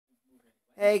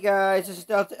Hey guys, this is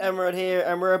Delta Emerald here,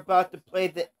 and we're about to play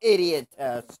the idiot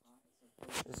test.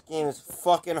 This game is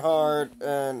fucking hard,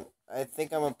 and I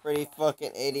think I'm a pretty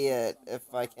fucking idiot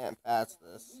if I can't pass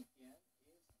this.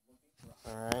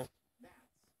 Alright.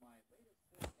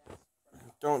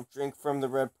 Don't drink from the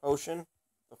red potion.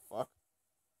 The fuck?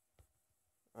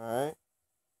 Alright.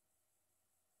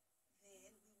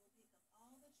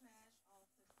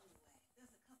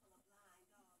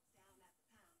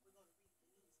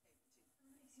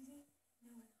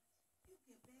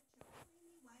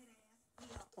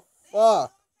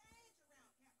 Fuck.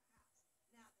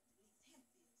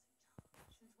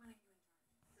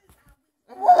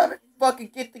 I wanna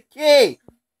fucking get the key!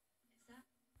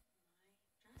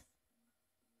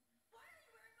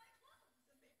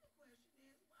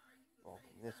 Oh,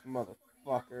 this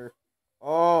motherfucker.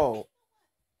 Oh.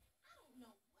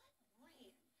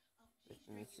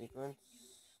 Mission sequence.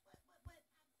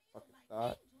 Fucking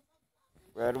thought.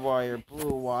 Red wire,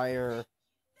 blue wire.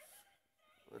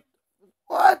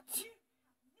 What?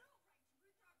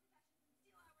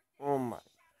 Oh my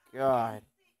god.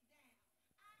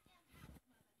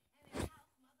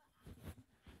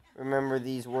 Remember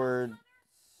these words.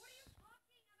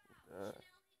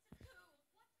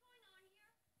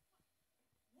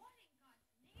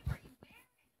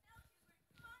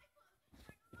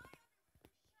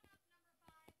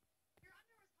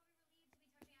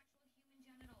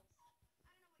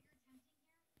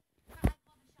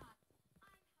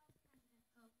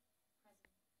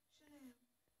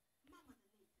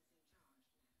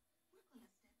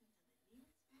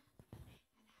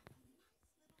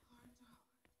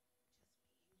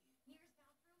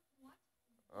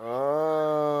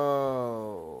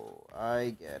 Oh,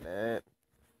 I get it.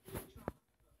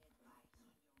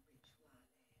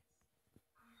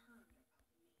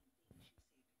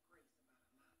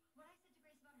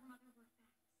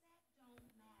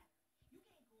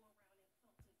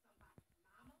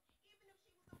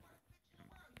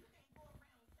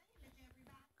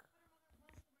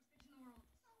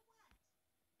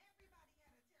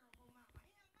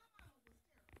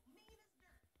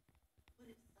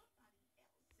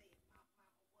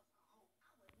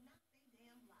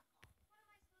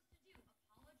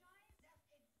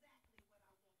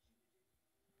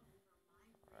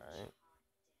 Alright.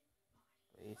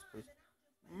 Please, please.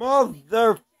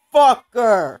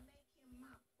 Motherfucker!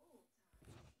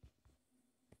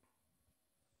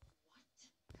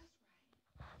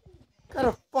 What kind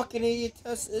of fucking idiot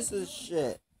test is this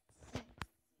shit?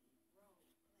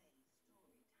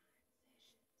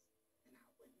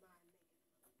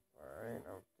 Alright, I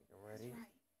don't think I'm ready.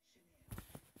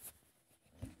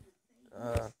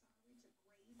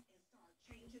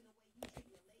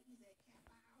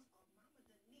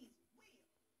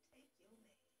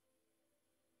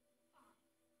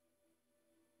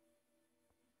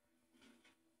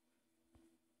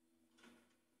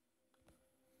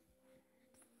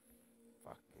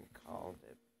 Fucking called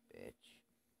it, bitch.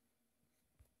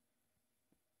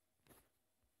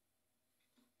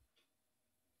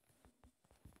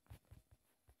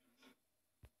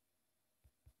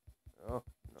 Oh,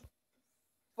 no.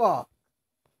 Fuck.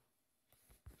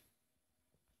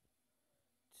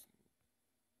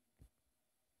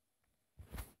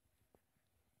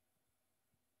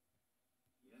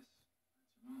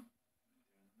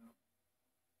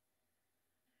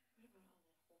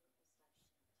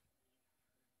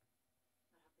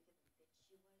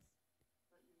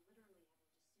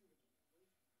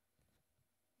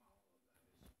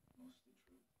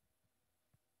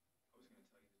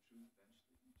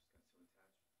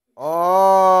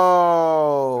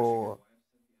 Oh.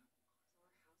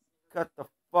 Cut the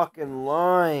fucking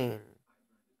line.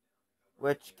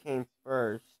 Which came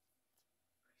first?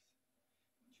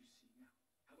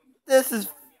 This is...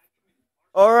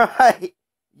 Alright.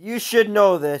 You should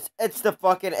know this. It's the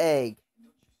fucking egg.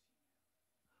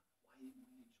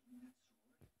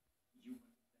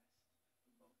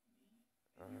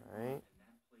 Alright.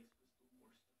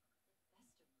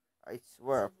 I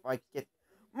swear if I get...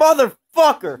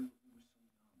 Motherfucker!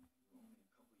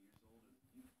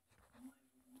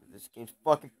 This game's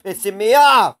fucking pissing me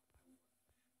off!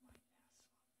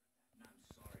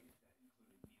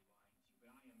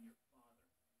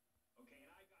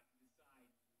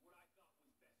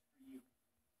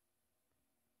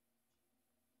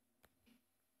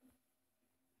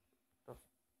 The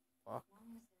fuck?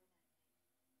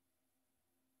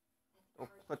 Don't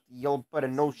put the old butt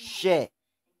in no shit.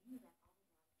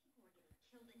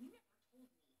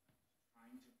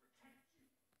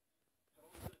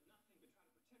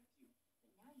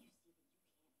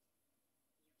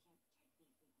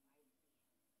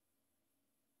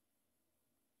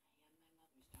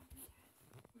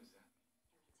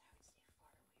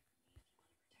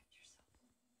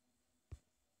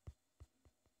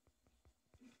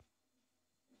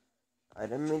 I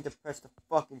didn't mean to press the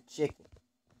fucking chicken.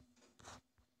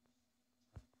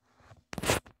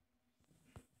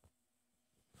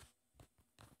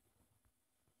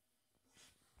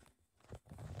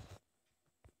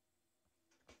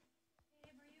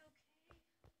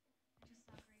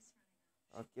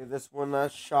 I'll give this one a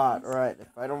shot, right?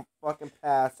 If I don't fucking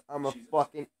pass, I'm a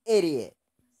fucking idiot.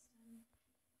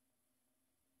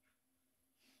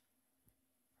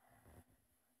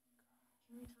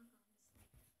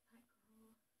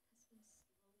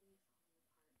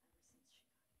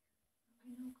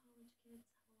 I know college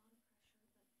kids have a lot of pressure,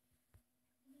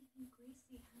 but I really think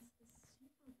Gracie has this superwoman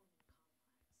complex,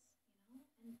 you know? And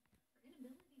her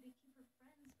inability to keep her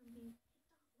friends from being picked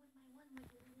off one by one like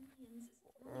little Indians is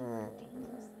throwing her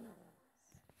dangerously off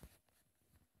course.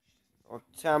 Don't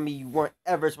tell me you weren't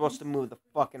ever supposed to move the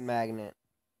fucking magnet.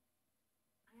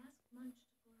 I asked Munch to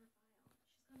pull her file.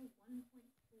 She's got a 1.4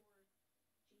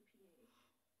 GPA.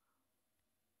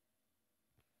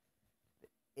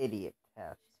 Idiot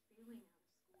test. She's failing out of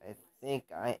school. I think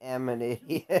I am an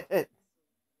idiot.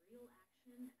 Real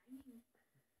action, and I mean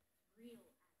real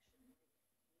action.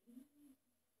 Maybe committing her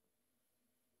or something.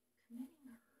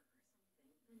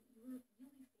 Then you're really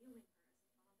failing her as a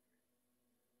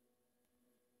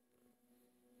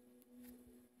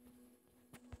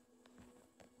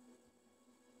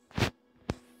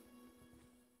father.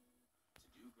 To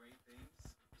do great things,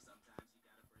 sometimes you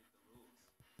gotta break the rules.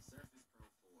 Surface Pro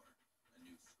 4, a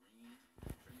new screen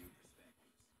for new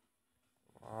perspectives.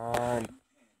 On. New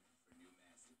pen for new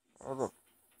masterpieces. How the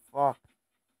fuck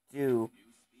do New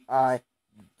speakers I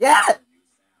get? for new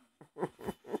sound.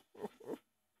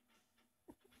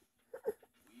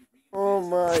 We Oh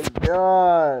reinvented my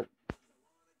god.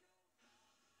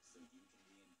 so you can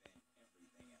reinvent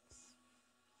everything else.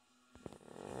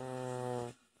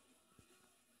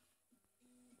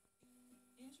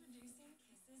 Introducing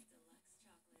Kisses Deluxe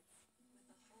Chocolates with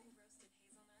the whole roasted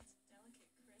hazelnuts,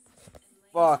 delicate crisp, and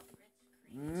layers Fuck of rich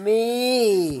creamy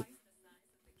me. chocolate.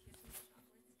 Twice the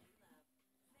size of the Kisses chocolates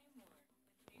you love. Say more with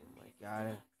new Oh my Kisses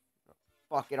god. Deluxe.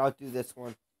 Fuck it, I'll do this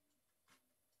one.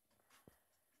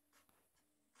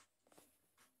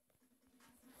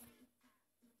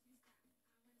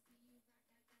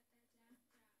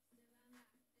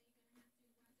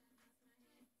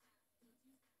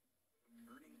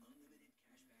 Earning unlimited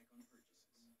cash back on purchases.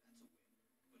 That's a win.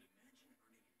 But imagine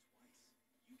earning it twice.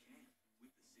 You can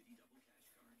with the Citi Double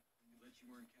Cash Card. It lets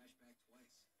you earn cash back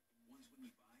twice. Once when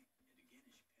you buy, and again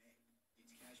as you pay.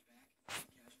 It's cash back and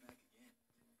cash back again.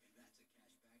 And that's a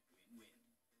cash back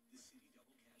win-win. The Citi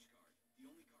Double Cash Card. The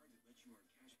only card that lets you earn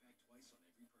cash back twice on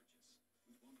every purchase.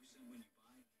 With 1% when you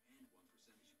buy and 1%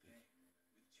 as you pay.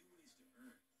 With 2 ways to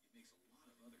earn, it makes a lot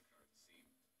of other cards seem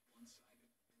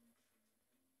one-sided.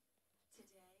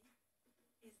 Today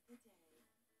is the day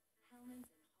Hellman's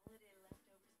and holiday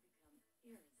leftovers become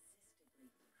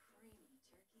irresistibly creamy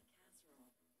turkey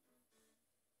casserole.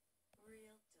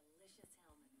 Real delicious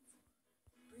Hellman's.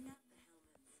 Bring out the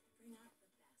Hellman's. Bring out the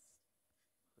best.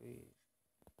 Please.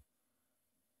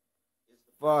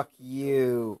 Fuck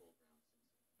you.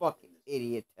 Fucking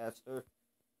idiot tester.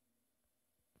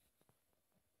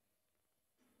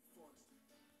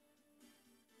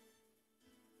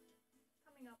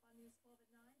 Coming up on News 12 at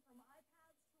 9, from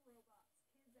iPads to robots,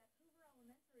 kids at Hoover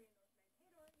Elementary in North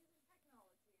Mankato are using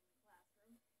technology in the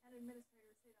classroom, and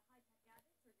administrators say the high-tech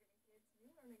gadgets are giving kids new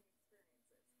learning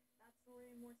experiences. That story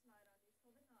and more tonight on News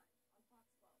 12 at 9 on Fox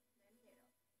 12, Mankato.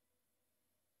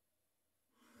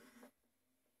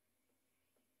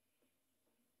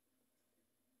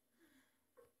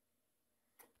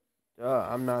 Duh,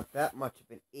 I'm not that much of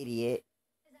an idiot.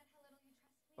 Is that how little you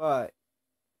trust me? But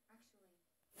Actually,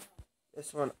 no.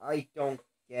 this one I don't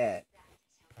get. That is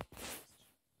how I trust you.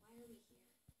 Why are we here?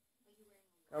 Are you wearing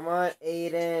a Come on,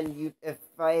 Aiden. If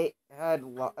I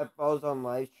was on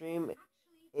live stream,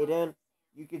 Aiden,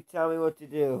 you could tell me what to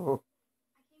do.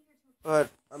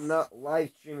 But I'm not live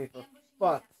streaming for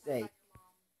fuck's sake.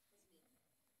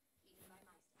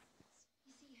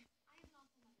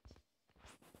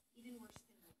 Even worse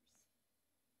than yours.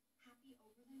 Happy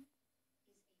Oberlin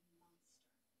is a monster.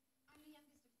 I'm the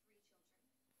youngest of 3 children.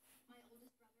 My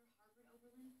oldest brother, Harvard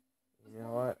Oberlin, You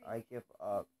know what? I give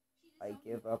up. I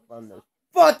give up on this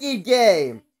fucking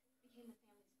game. became the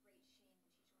family's great shame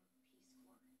when she joined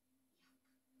the Peace Corps.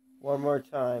 Yuck. One more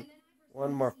time. And then I burst One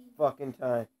on the more scene. fucking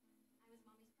time. I was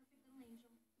Mommy's perfect little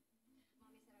angel.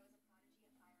 Mommy said I was a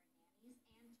prodigy at firing nannies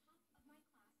and top of my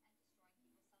class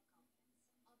at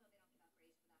destroying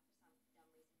people's self-confidence.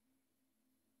 Although they don't give out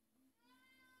grades for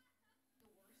that for some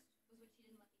dumb reason. The worst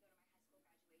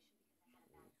was when she didn't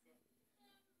let me go to my high school graduation because I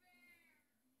had a bad zip.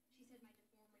 She said my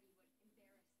deformity would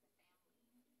embarrass the family.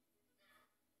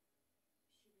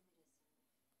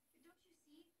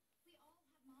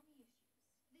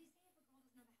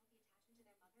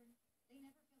 they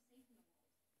never feel safe in the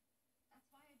world. That's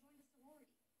why I joined a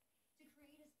sorority, to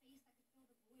create a space that could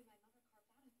fill the void my mother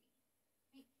carved out of me.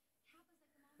 I mean, Kappa's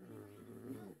like the mom you had.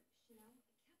 No, you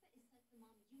know, Kappa is like the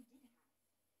mom you did have. You're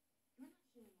not healing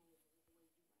anything the way you were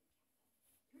in Kappa.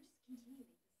 You're just continuing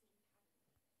the same pattern.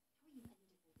 How are you any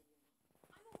different than your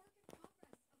mom? I'm a work in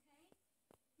progress, okay?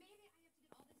 Maybe I have to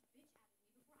get all this bitch out of me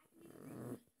before I can be the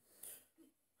real me.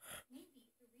 Maybe the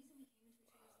reason we came into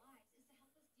each other's lives is to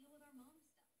help us deal with our mom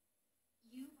stuff.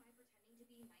 You by pretending to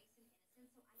be nice and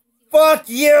innocent so I can see Fuck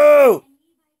you! and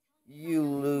me by telling You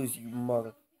lose, you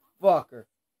motherfucker.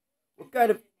 What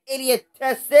kind of idiot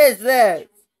test is this?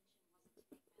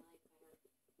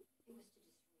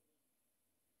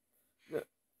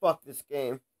 Fuck this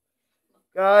game.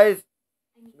 Guys,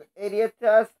 the idiot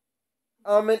test,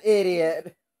 I'm an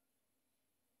idiot.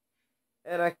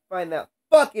 And I find that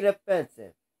fucking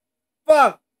offensive.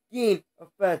 Fucking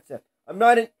offensive. I'm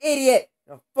not an idiot.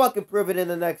 I'll fucking prove it in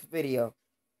the next video.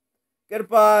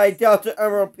 Goodbye, Delta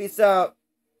Emerald. Peace out.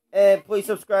 And please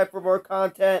subscribe for more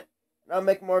content. And I'll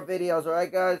make more videos,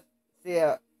 alright guys? See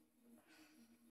ya.